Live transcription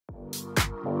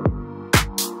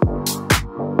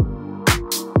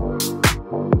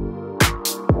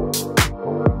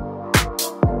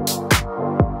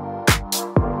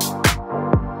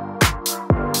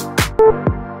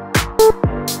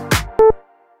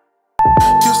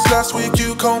last week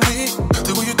you called me.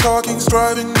 The way you're talking's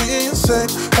driving me insane.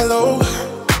 Hello.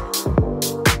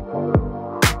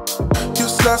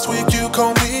 Just last week you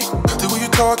called me. The way you're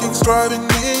talking's driving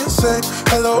me insane.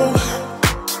 Hello.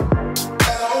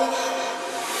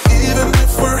 Even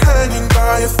if we're hanging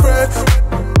by a thread,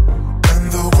 and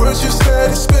the words you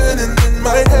said is spinning in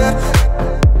my head,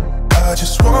 I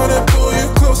just wanna pull you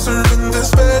closer in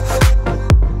this bed.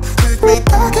 Take me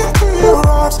back into your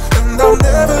arms, and I'll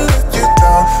never let you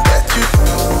down. Let you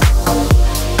down.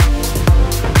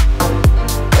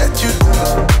 Let you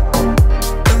down.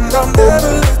 And I'll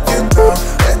never let you down.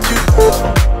 Let you down.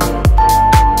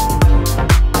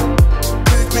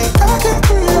 Take me back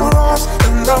into your arms,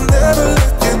 and I'll never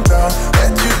let you down.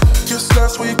 Let you. Just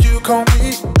last week you called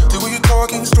me. The way you're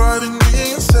talking's driving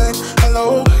me insane.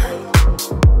 Hello.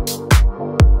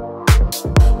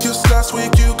 Just last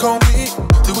week you called me.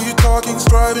 The way you're talking's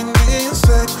driving me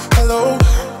insane. Hello.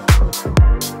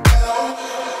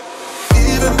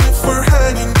 Even if we're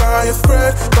hanging by a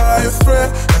thread,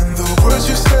 and the words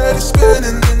you said is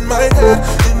spinning in my head,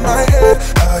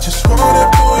 I just wanna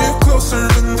pull you closer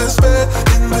in this bed,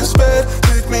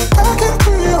 Take me back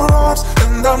into your arms,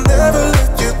 and I'll never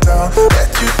let you down. Let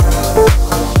you down.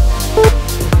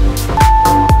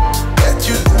 Let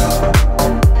you down.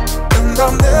 And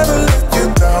I'll never let you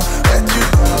down. Let you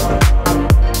down.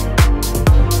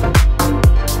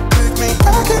 Take me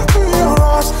back into your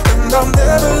arms, and I'll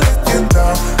never let you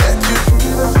down. Let you.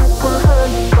 Even if we're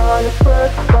hanging by a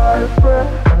thread,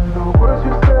 and the words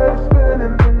you said is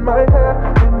spinning in my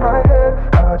head,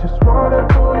 I just wanna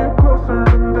pull you closer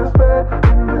in this bed,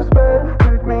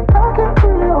 Take me back into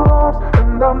your arms,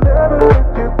 and I'll never let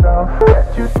you down. Let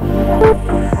you down.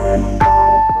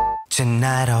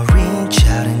 Tonight I'll reach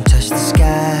out and touch the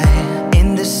sky.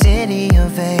 In the city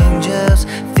of angels,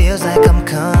 feels like I'm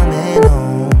coming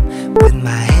home. With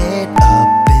my head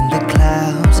up in the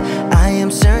clouds, I am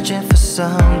searching for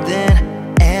something,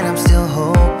 and I'm still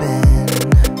hoping.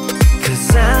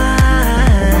 'Cause I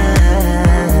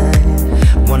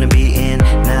wanna be in,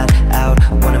 not out,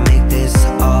 wanna make this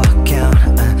all count.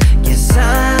 Yes, I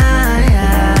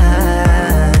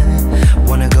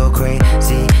wanna go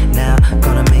crazy now,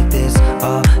 gonna make this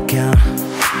all count.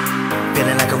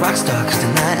 Feeling like a rock star, 'cause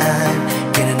tonight I'm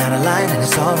getting out of line and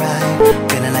it's alright.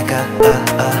 Feeling like a,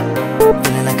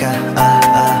 feeling like a,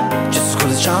 just as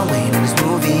cool as John Wayne in his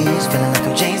movies. Feeling like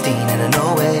I'm James Dean and I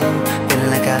know it.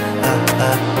 Feeling like a,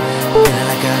 feeling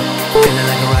like a, feeling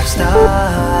like a rock star.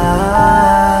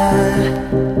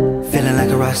 Feeling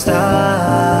like a rock star.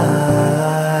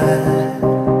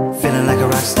 Feeling like a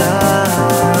rock star.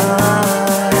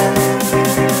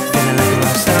 Feeling like a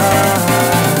rock star.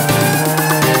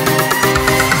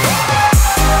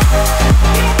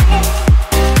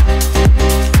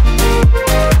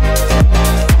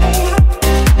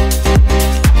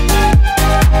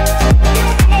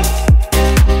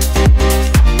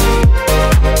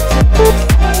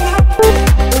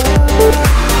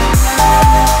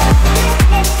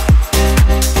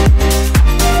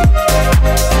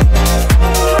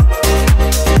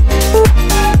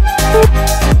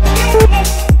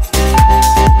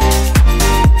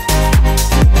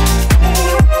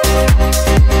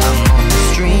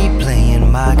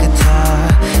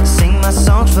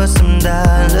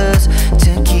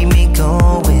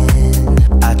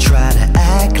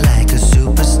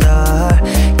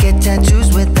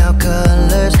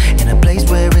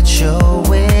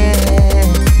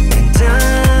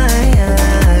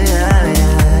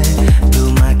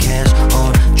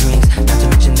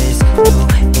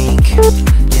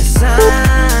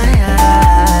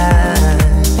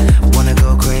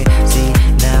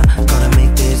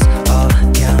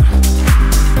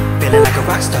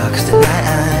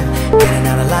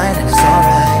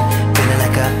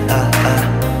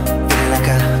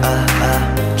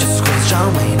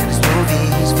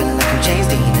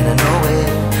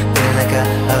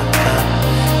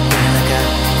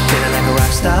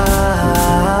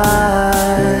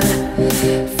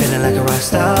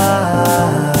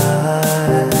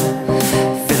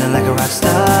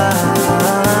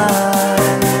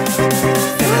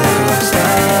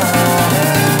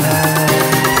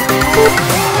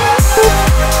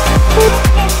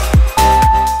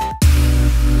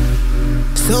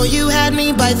 So you had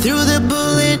me bite through the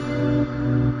bullet.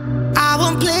 I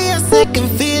won't play a second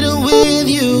fiddle with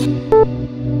you.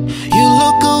 You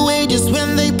look away just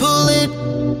when they pull it.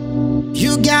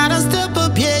 You gotta step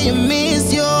up, yeah, you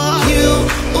miss your cue.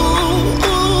 Ooh,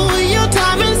 ooh, your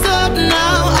timing's up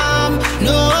now. I'm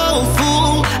no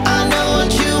fool. I know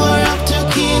what you are up to,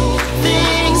 keep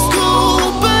things cool,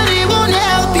 but it won't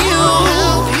help you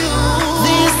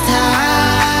this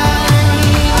time.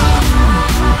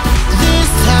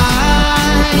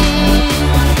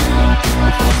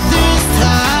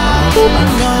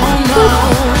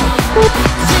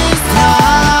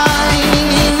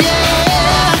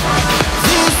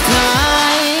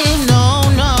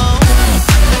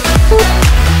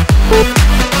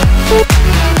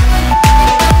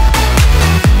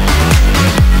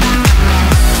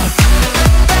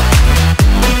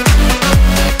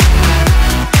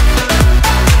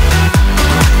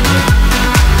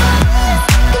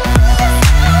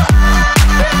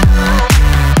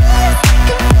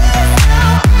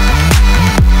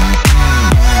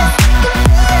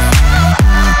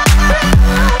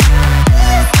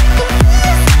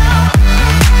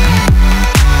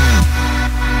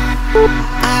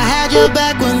 had your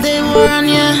back when they were on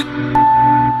ya.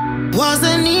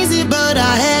 Wasn't easy, but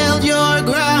I held your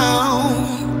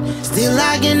ground. Still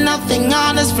I get nothing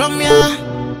honest from ya.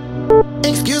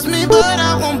 Excuse me, but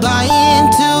I won't buy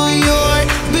into your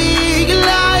big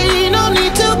lie. No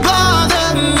need to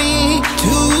bother me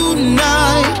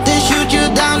tonight. They shoot you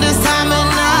down this time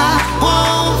and I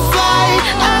won't fight.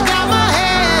 I got my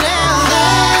head held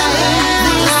high.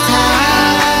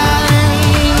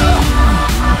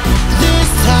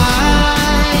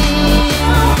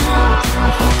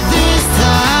 This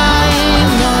time,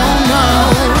 no, no.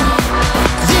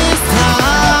 This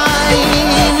time,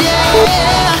 yeah.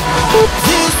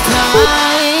 This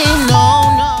time, no,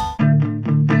 no.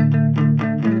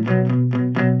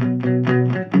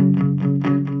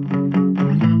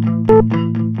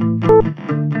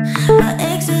 My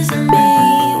exes and me,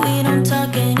 we don't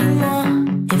talk anymore.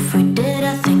 If we did,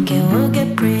 I think it would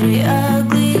get pretty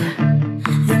ugly.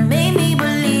 They made me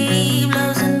believe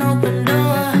love's an open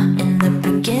door in the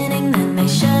beginning, then they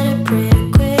shut it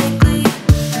pretty quickly.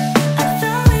 I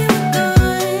thought we were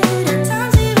good, at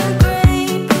times even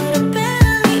great, but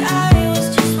apparently I was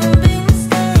just one big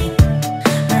mistake.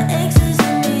 My exes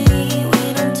and me, we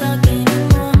don't talk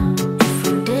anymore. If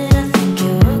we did, I think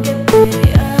it would get pretty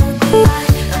ugly.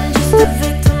 I'm just a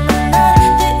victim and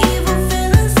not the evil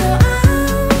feeling, so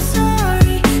I'm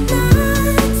sorry,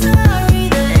 not sorry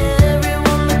that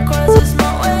everyone that crosses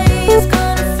my way is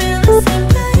gonna feel the same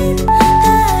pain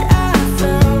that I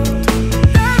felt.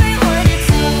 That ain't what it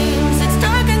seems. It's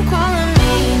dark and cold and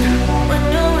mean when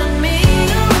you're with me,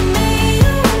 you and me,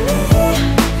 you and me.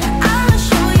 I'ma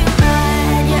show you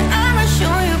bad, yeah, I'ma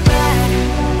show you bad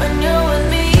when you're with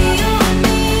me, you and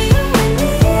me, you and me.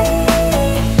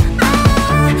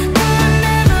 I'll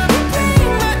never be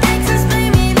brave. My exes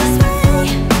made me this way.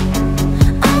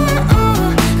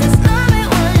 Cause love ain't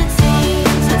what it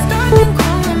seems. It's dark and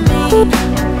cold and mean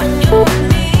when you're with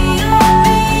me, you and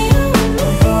me, you and me.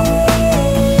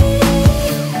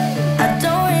 I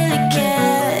don't really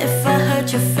care if I hurt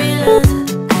your feelings.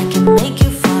 I can make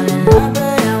you fall in love,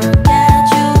 but I won't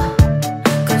catch you.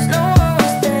 Cause no one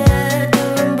was there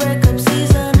during breakup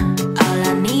season. All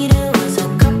I needed was a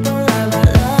couple of I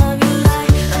love you.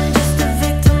 Like I'm just a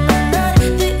victim and not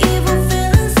the evil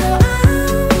feeling, so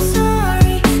I'm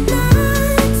sorry,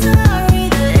 not sorry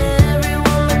that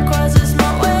everyone that crosses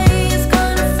my way is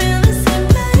gonna feel the same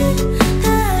pain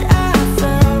that I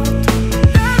felt.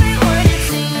 That ain't what it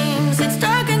seems. It's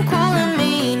dark and cold and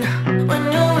mean when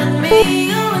you're with me,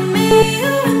 you and me,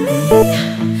 you and me.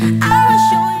 I'ma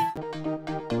show you.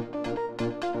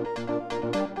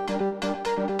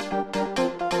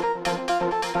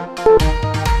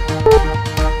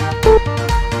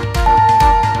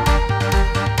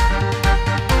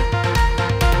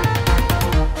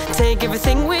 Take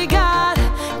everything we got,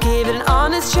 give it an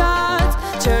honest shot.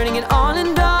 Turning it on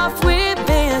and off, we've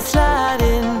been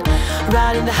sliding.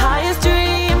 Riding the highest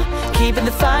dream, keeping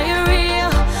the fire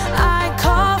real. I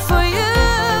call for you.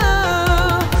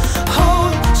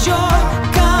 Hold your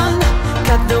gun,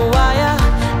 cut the wire.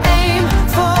 Aim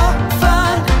for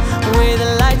fun, with a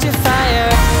light your fire.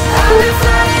 I've been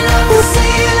flying up the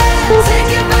ceiling,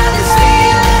 taken by this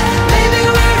feeling. Maybe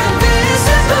we're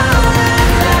invisible at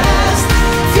last.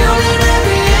 Fueling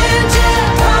every engine,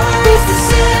 power is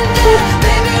descending.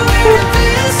 Maybe we're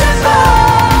invisible.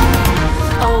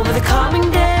 Over the coming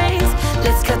days,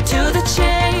 let's cut to the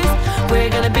chase. We're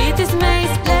gonna beat this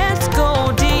maze, let's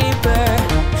go deeper.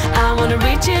 I wanna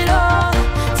reach it all,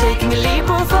 taking a leap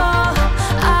or fall.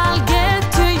 I'll get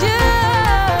to you.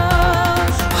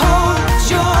 Hold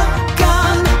your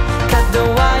gun, cut the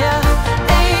wire.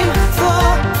 Aim for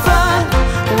fun,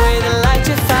 with a light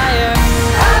your fire.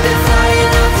 I've been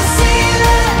flying up the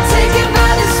ceiling, taken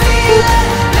by this feeling.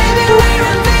 Maybe we're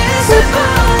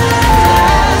invisible at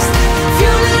last.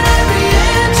 Fueling every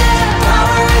engine,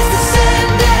 power is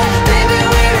descending. Maybe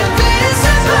we're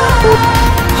invisible.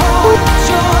 Hold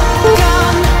your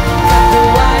gun, cut the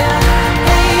wire.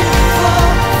 Aim for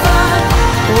fun,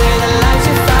 with a light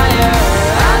your fire.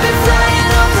 I've been flying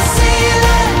up the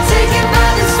ceiling, taken by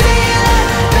this feeling.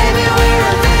 Maybe we're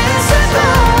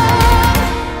invisible.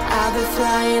 I've been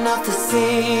flying off the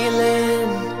ceiling,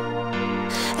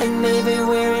 and maybe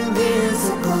we're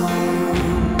invisible.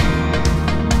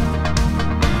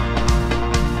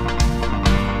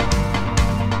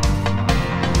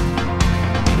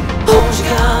 Hold your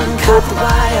gun, cut the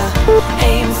wire.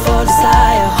 Aim for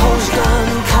desire. Hold your gun,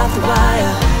 cut the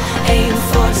wire. Aim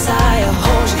for desire.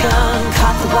 Hold your gun,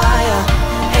 cut the wire.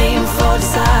 Aim for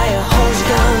desire. Hold your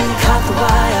gun, cut the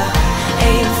wire.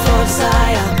 Aim for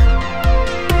desire.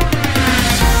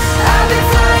 I've been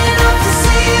flying up the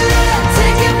ceiling,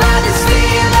 taken by this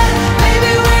feeling.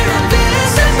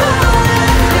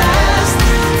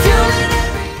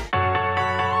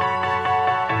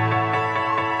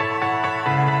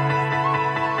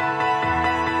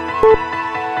 I'm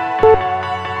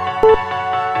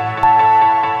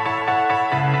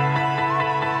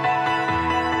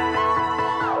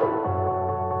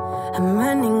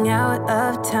running out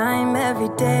of time, every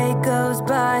day goes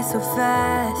by so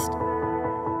fast.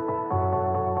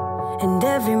 And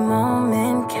every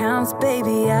moment counts,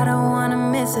 baby, I don't wanna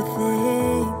miss a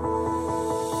thing.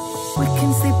 We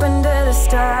can sleep under the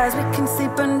stars, we can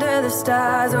sleep under the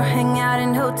stars, or hang out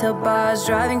in hotel bars,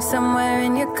 driving somewhere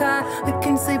in your car. We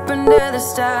can sleep under the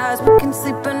stars, we can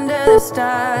sleep under the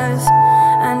stars,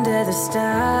 under the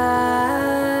stars.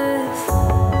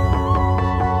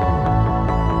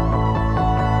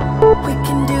 We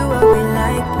can do what we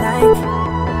like.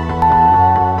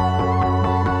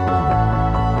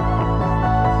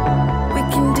 We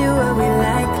can do what we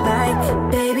like,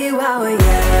 baby, while we're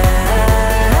young.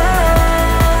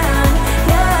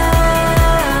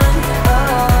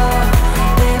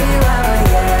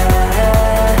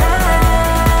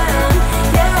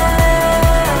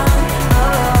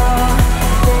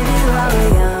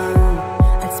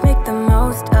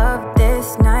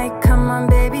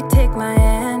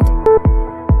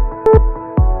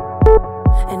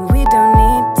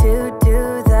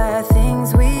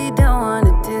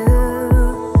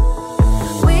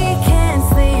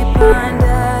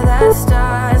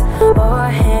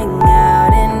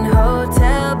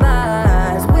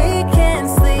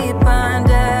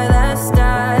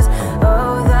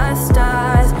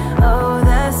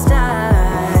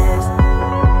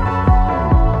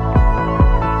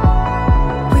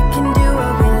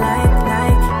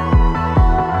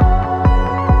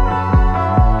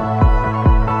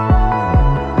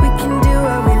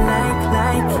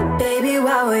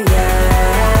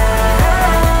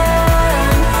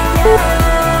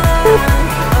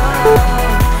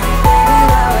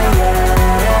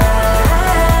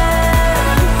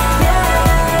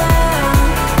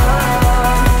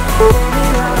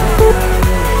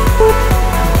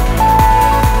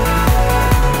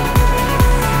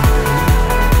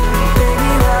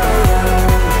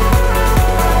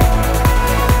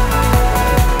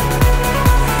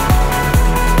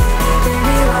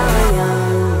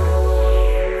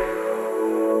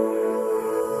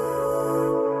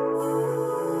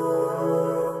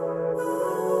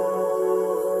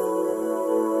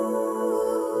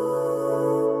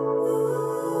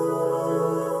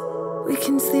 We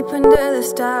can sleep under the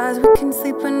stars, we can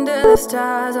sleep under the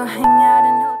stars, or hang out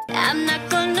in hotels. I'm not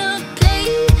gonna play,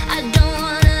 I don't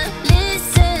wanna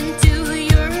listen to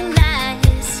your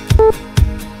lies.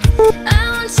 I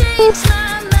won't change my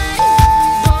mind,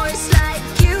 boys like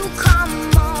you come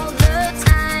all the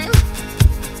time.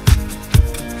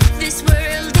 This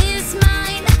world is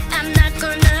mine, I'm not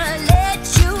gonna let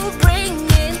you bring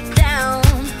it down.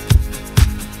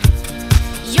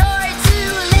 You're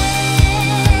too late,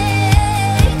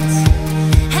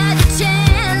 had a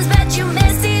chance but you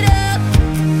messed it up.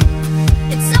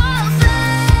 It's all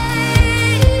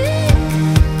fake,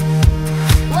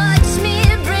 watch me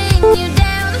bring you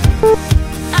down.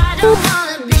 I don't wanna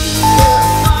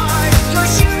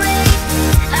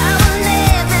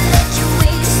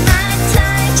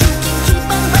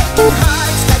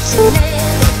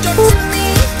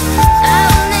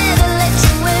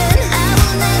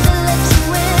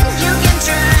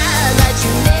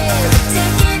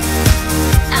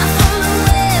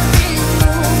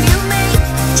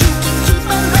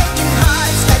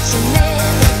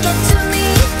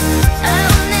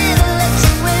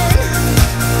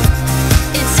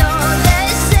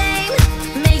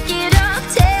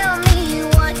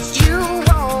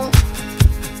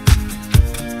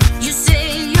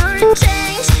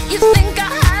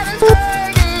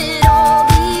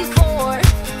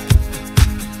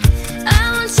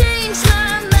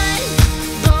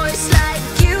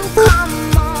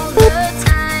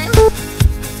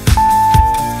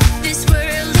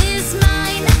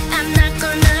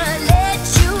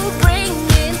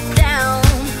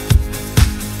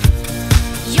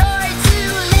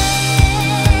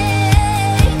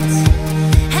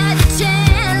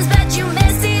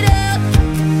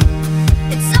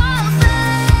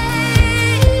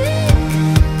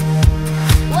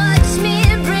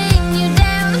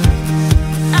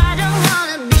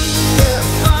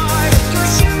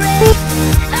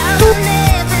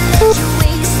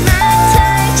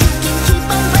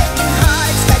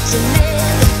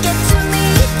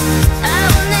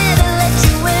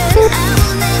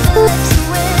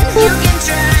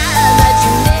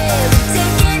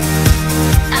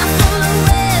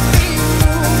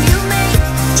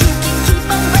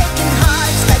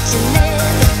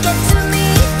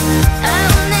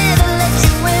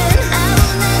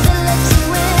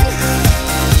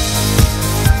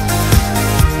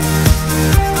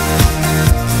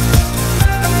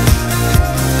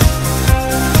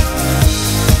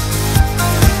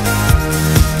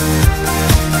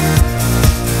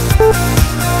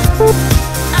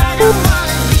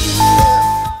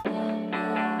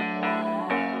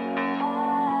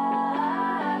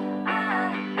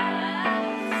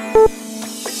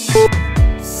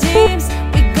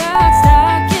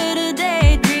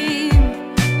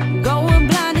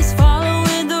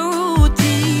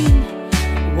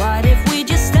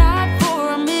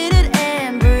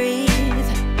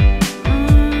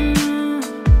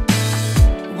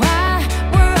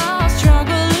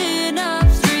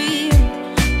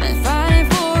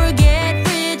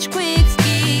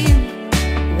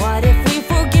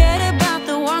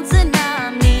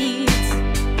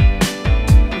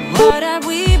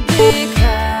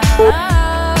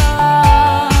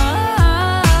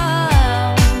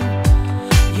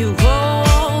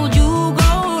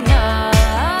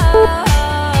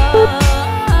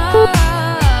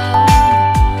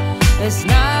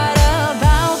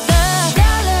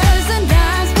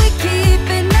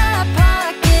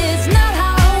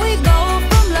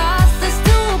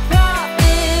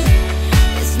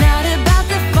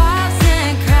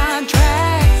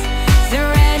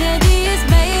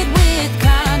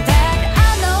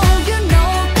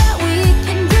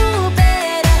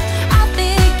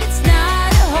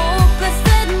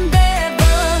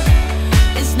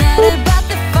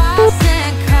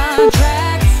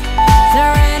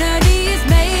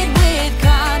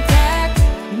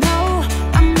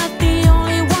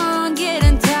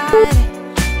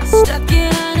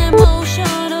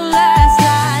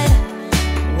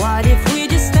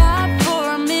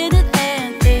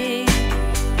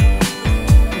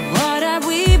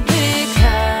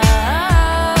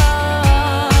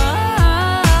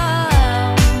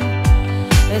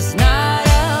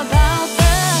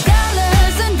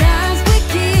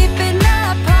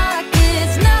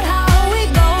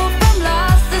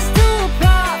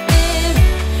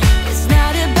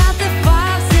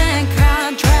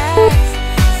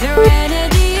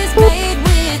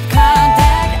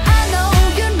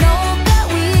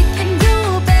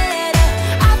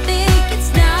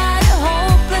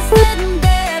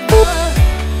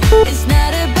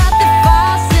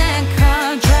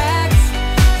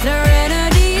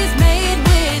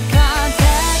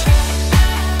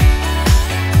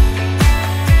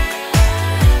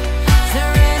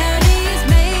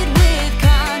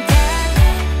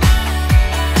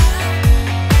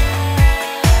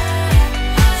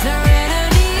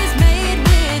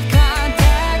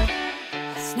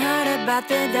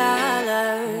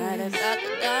dollar.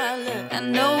 I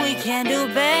know we can do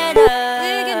better.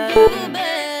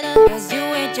 Cause you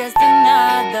ain't just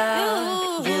another.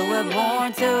 You were born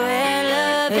to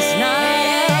elevate. It's not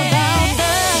about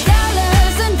the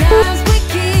dollars and dimes we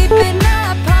keep in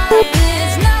our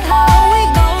pockets. Not how we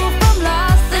go from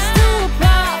losses to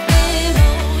profit.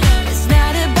 It's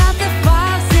not about the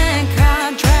files and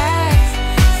contracts.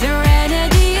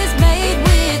 Serenity is made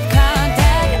with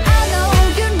contact. I know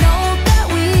you know that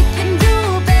we can do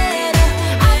better.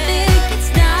 I think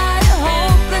it's not a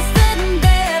hopeless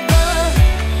endeavor.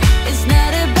 It's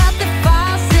not about the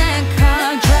files and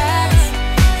contracts.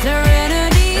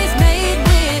 Serenity is made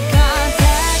with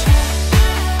contact.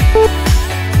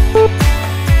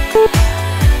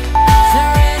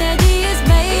 Serenity is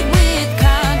made with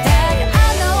contact. I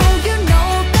know you know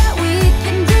that we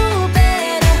can do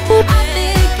better. I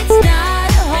think it's not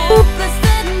a hopeless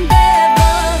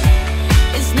endeavor.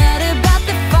 It's not about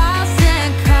the files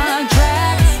and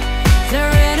contracts.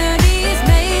 Serenity is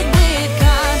made with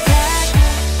contact.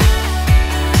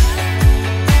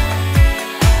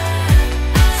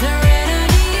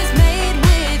 Serenity is made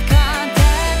with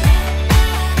contact.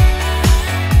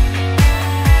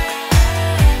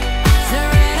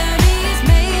 Serenity is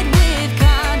made with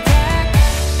contact.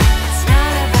 It's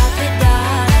not about the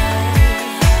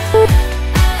dollars.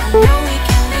 I know we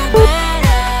can do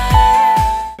better.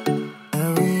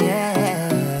 Oh yeah.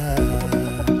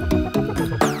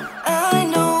 I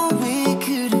know we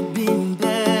could have been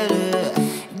better.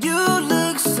 You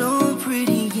look so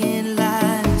pretty in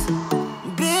lies.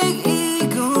 Big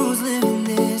egos live in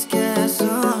this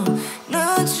castle.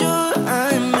 Not sure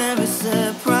I'm ever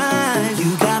surprised.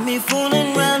 You got me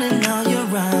fooling round in all your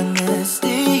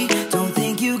honesty. Don't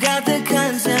think you got the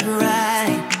concept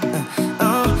right.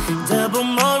 Double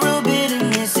moral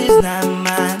bitterness is not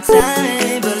my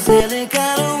time, but still it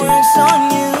kinda works on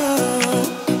you.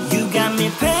 You got me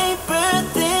paper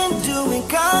thin, doing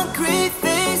concrete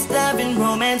face, diving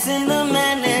romance in the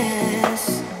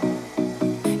madness.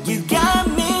 You got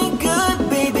me good,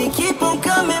 baby, keep on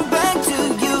coming back to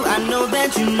you. I know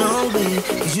that you know it,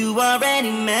 cause you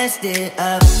already messed it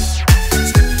up.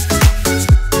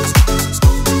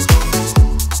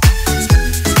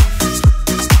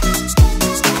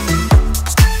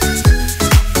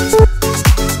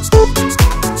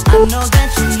 I know that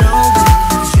you know it,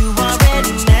 cause you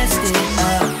already messed it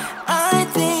up. I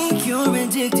think you're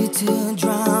addicted to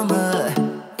drama.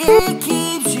 It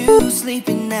keeps you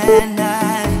sleeping at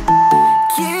night.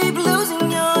 Keep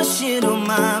losing your shit on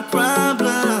my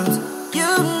problems.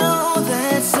 You know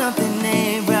that something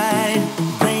ain't right.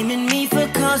 Blaming me for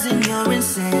causing your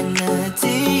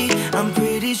insanity. I'm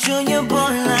pretty sure you're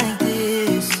born like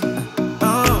this.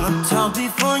 Talk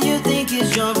before you think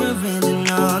it's your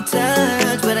original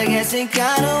touch, but I guess it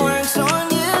kinda works on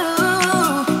you.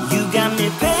 You got me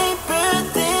paper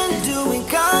thin, doing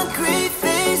concrete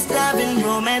face, diving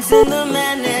romance in the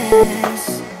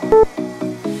madness.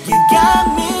 You got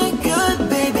me good,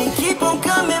 baby, keep on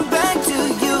coming back to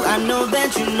you. I know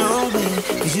that you know it,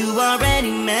 cause you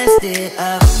already messed it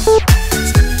up.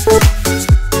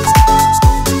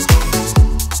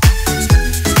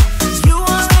 You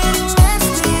already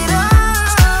messed it up.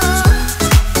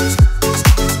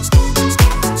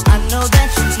 I know that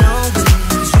you know it,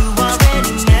 cause you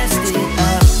already messed it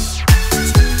up.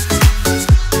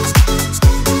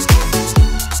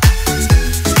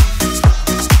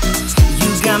 You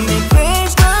got me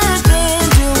paper thin,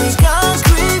 doing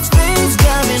concrete face,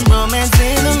 diving romance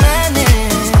in the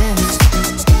madness.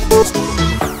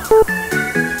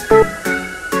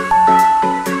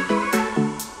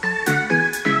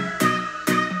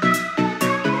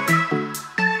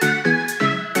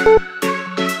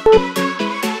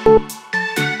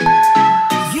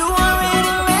 You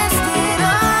already messed it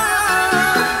up.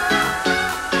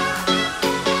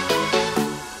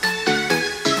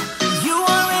 You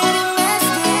already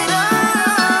messed it up.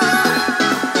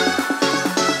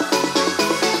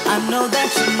 I know that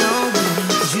you know it,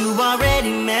 'cause you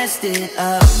already messed it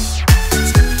up.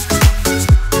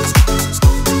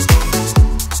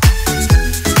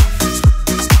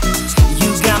 You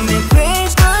got me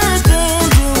paper thin,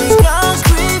 doing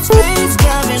concrete face,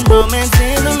 diving romance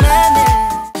in the madness.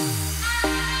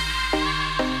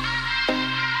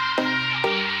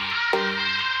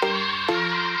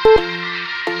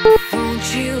 Won't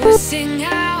you sing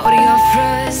out your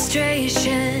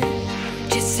frustration?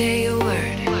 Just say a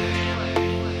word.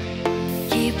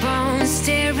 Keep on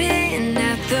staring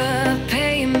at the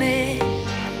pavement.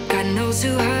 God knows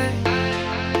who hurt.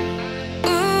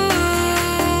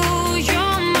 Ooh,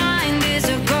 your mind is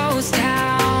a ghost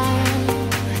town,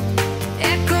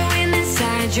 echoing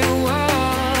inside your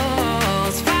walls.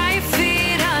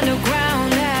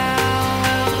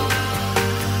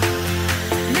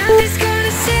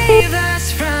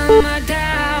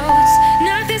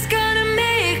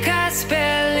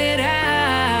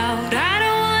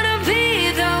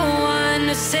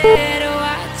 who said, oh,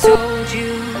 I told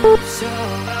you so.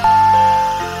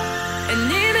 And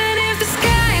even if the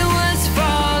sky was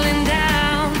falling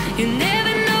down, you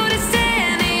never noticed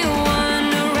anyone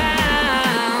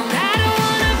around. I don't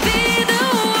wanna be the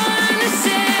one who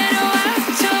said, oh, I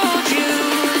told you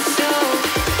so,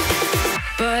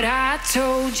 but I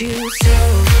told you so.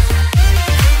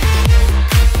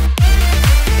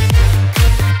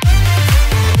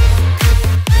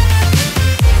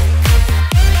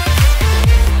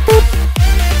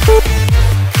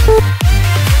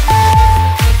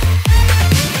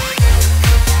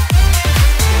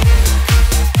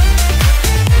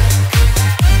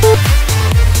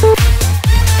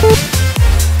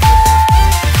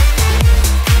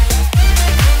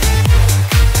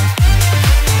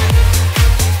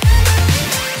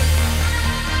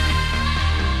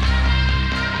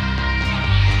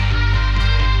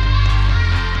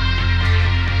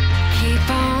 Keep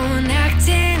on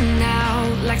acting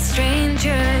out like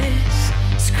strangers,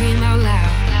 scream out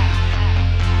loud.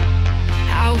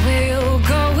 I will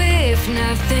go if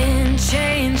nothing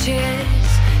changes,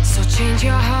 so change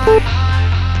your heart.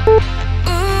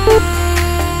 Ooh,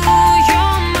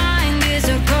 your mind is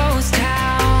a ghost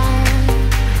town,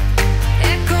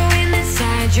 echoing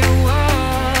inside your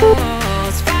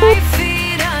walls, 5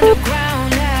 feet underground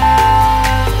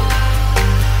now.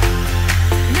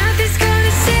 Nothing's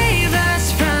gonna save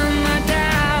us from our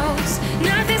doubts,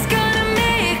 nothing's gonna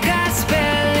make us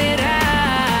spell it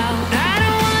out. I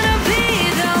don't wanna be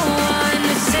the one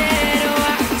who said,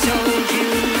 oh, I told you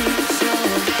so,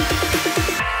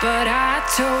 but I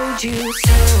told you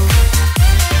so.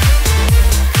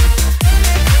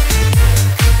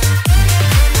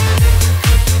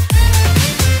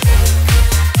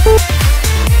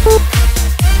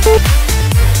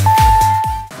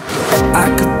 I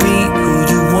could be who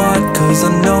you want, 'cause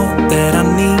I know that I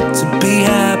need to be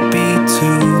happy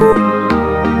too.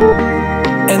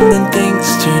 And then things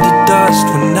turn to dust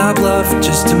when I bluff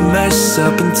just to mess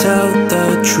up and tell the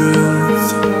truth.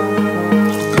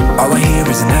 All I hear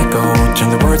is an echo, turn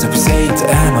the words that we say to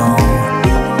ammo.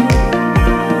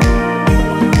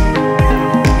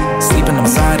 Sleeping on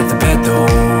the side of the bed though,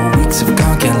 weeks of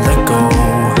gone, can't let go.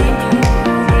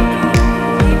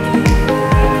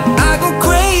 I go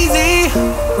crazy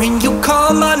when you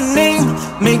call my name,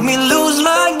 make me lose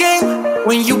my game.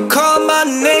 When you call my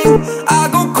name, I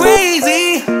go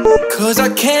crazy, 'cause I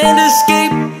can't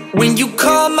escape. When you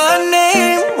call my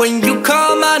name, when you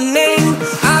call my name,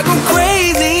 I go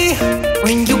crazy.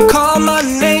 When you call my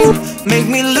name, make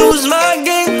me lose my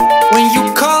game. When you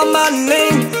call my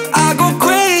name, I go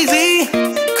crazy,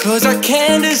 'cause I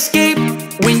can't escape.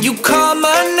 When you call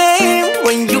my name,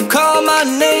 when you call my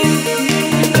name.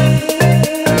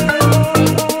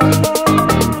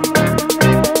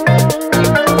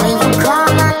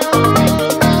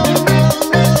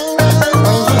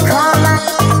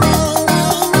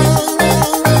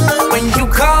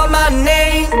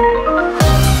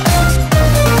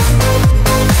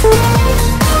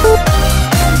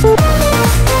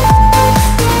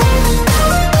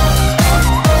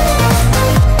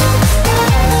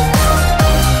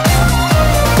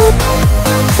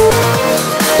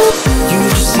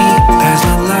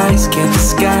 Can't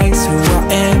disguise who I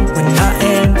am when I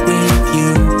am with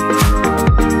you.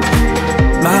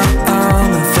 My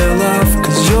armor fell off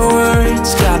 'cause your words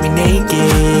got me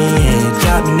naked,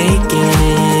 got me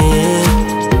naked.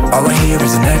 All I hear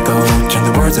is an echo, turn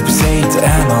the words that we say to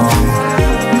ammo.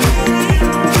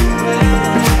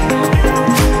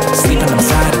 Sleeping on the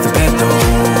side of the bed though,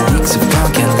 weeks of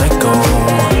gone, can't let go.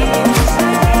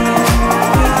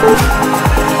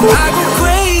 I go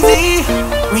crazy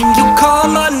when you call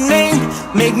my name,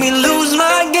 make me lose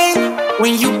my game.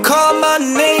 When you call my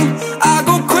name, I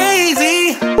go crazy,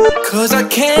 'cause I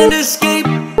can't escape.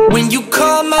 When you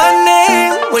call my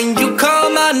name, when you call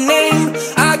my name,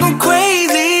 I go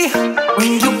crazy.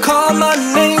 When you call my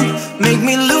name, make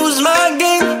me lose my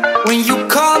game. When you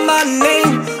call my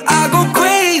name, I go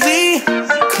crazy,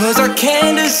 'cause I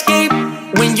can't escape.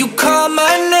 When you call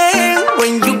my name,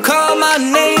 when you call my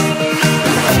name.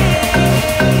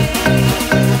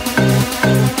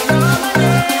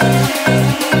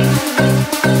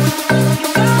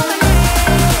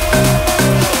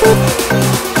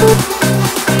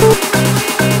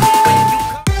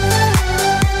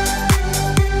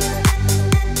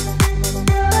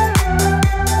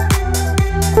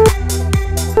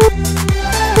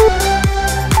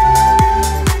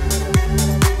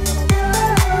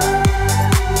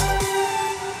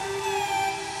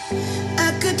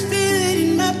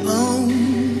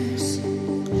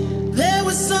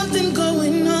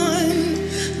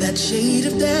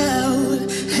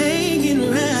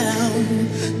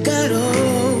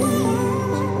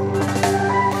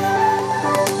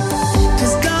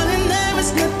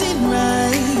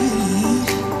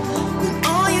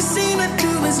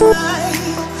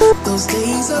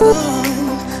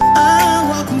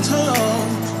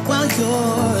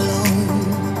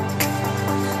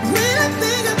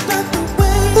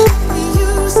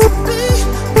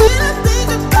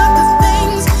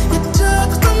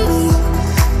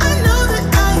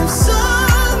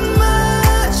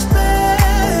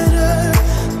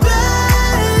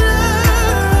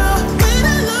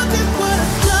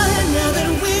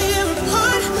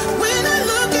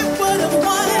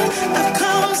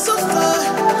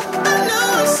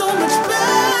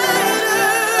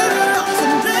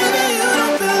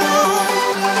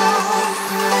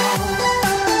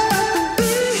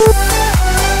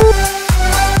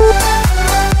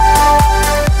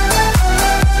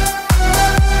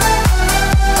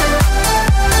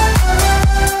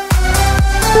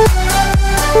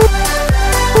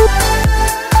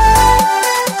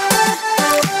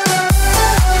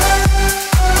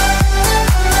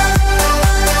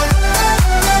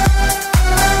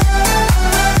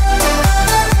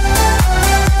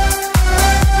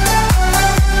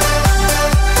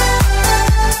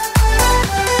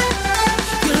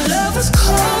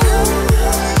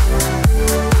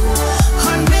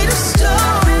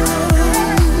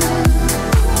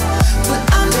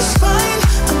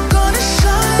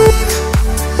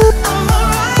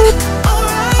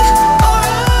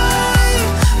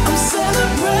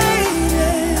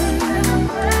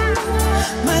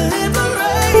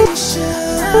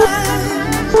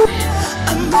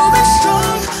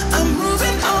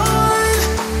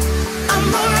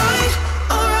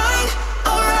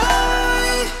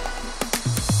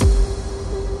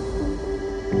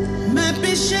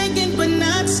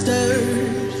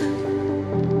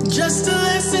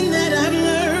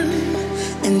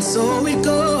 And so it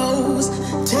goes,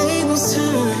 tables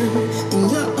turn, and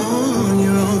you're on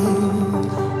your own.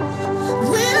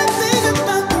 When I think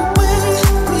about the way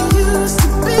we used to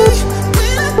be,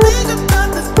 when I think about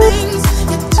the things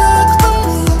you took from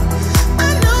me,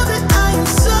 I know that I am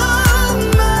so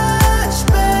much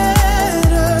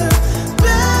better,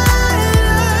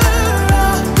 better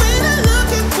off. When I look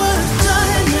at what I've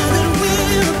done now that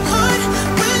we're apart,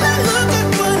 when I look at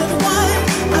what I've won,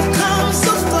 I've come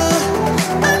so far.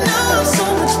 I know I'm so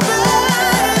much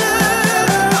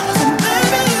better off, and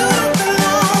baby, you don't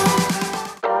belong.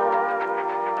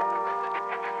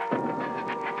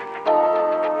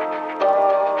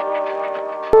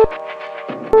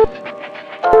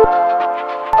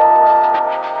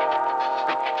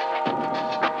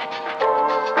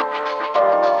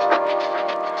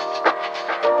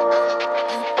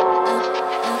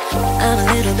 I'm a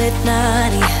little bit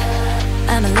naughty,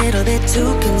 I'm a little bit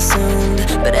too consumed,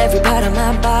 but every part of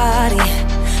my body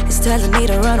is telling me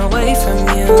to run away from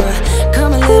you.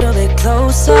 Come a little bit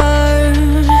closer,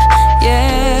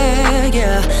 yeah,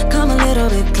 yeah. Come a little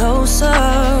bit closer,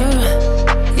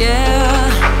 yeah.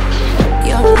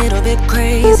 You're a little bit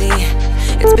crazy.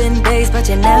 It's been days, but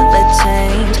you never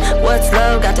change. What's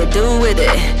love got to do with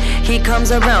it? He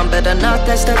comes around, better knock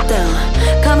that stuff down.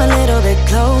 Come a little bit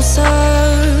closer,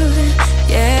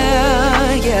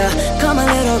 yeah, yeah. Come a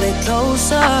little bit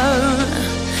closer,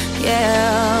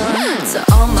 yeah. To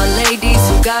all my ladies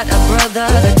who got a brother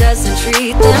that doesn't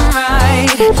treat them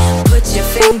right, put your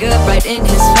finger right in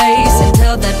his face and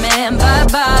tell that man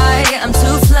bye-bye. I'm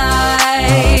too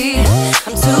fly,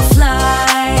 I'm too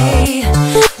fly.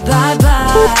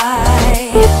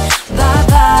 Bye-bye,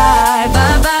 bye-bye,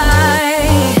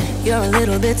 bye-bye. You're a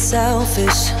little bit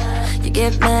selfish. You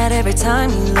get mad every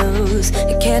time you lose.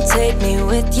 You can't take me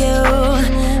with you.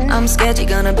 I'm scared you're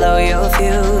gonna blow your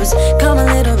fuse. Come a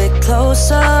little bit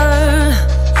closer,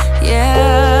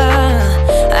 yeah.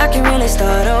 I can really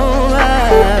start over,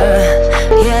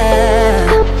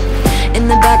 yeah. In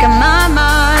the back of my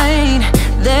mind,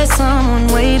 there's someone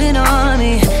waiting on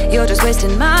me. You're just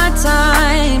wasting my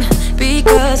time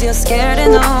because you're scared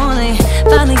and lonely.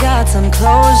 Finally got some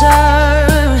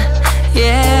closure,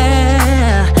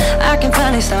 yeah. I can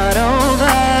finally start over,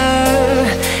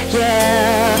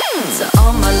 yeah. To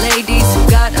all my ladies who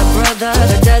got a brother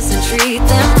that doesn't treat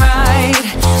them right,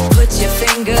 put your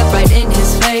finger right in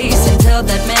his face and tell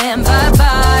that man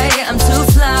bye-bye. I'm too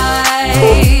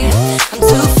fly, I'm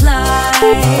too fly.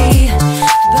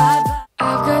 Bye-bye.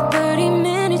 I've got 30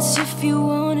 minutes if you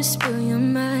wanna spill your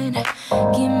mind.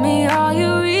 Give me all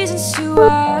your reasons to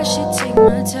why I should take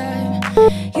my time.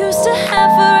 Used to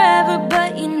have forever,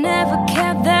 but you never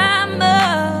cared that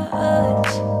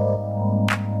much.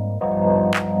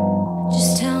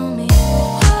 Just tell me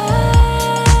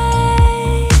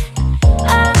why I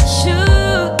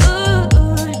should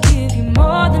give you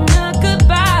more than a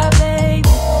goodbye, baby.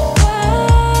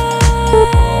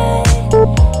 Why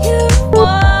you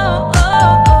won't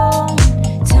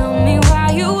tell me why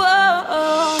you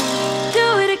won't. Do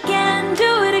it again,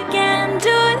 do it again,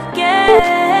 do it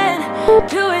again.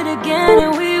 Do it again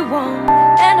and we won't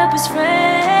end up as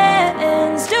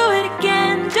friends. Do it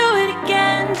again, do it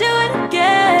again, do it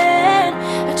again.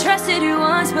 I trusted you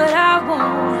once, but I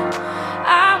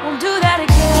won't do that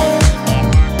again.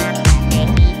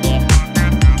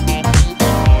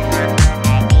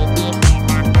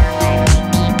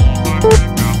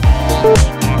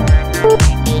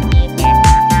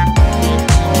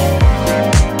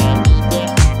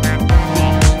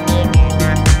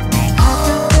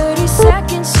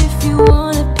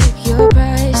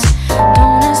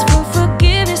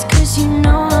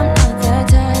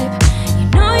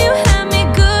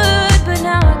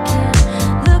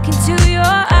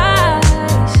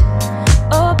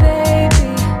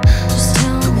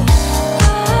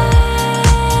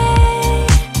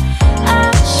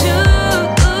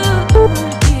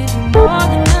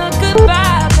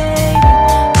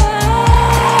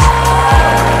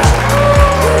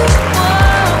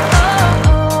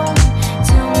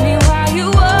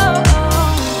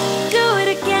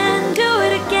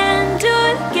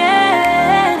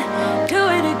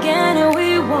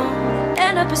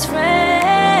 As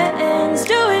friends.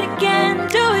 Do it again,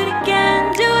 do it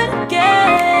again, do it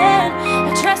again.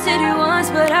 I trusted you once,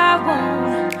 but I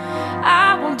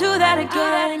won't do that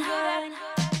again.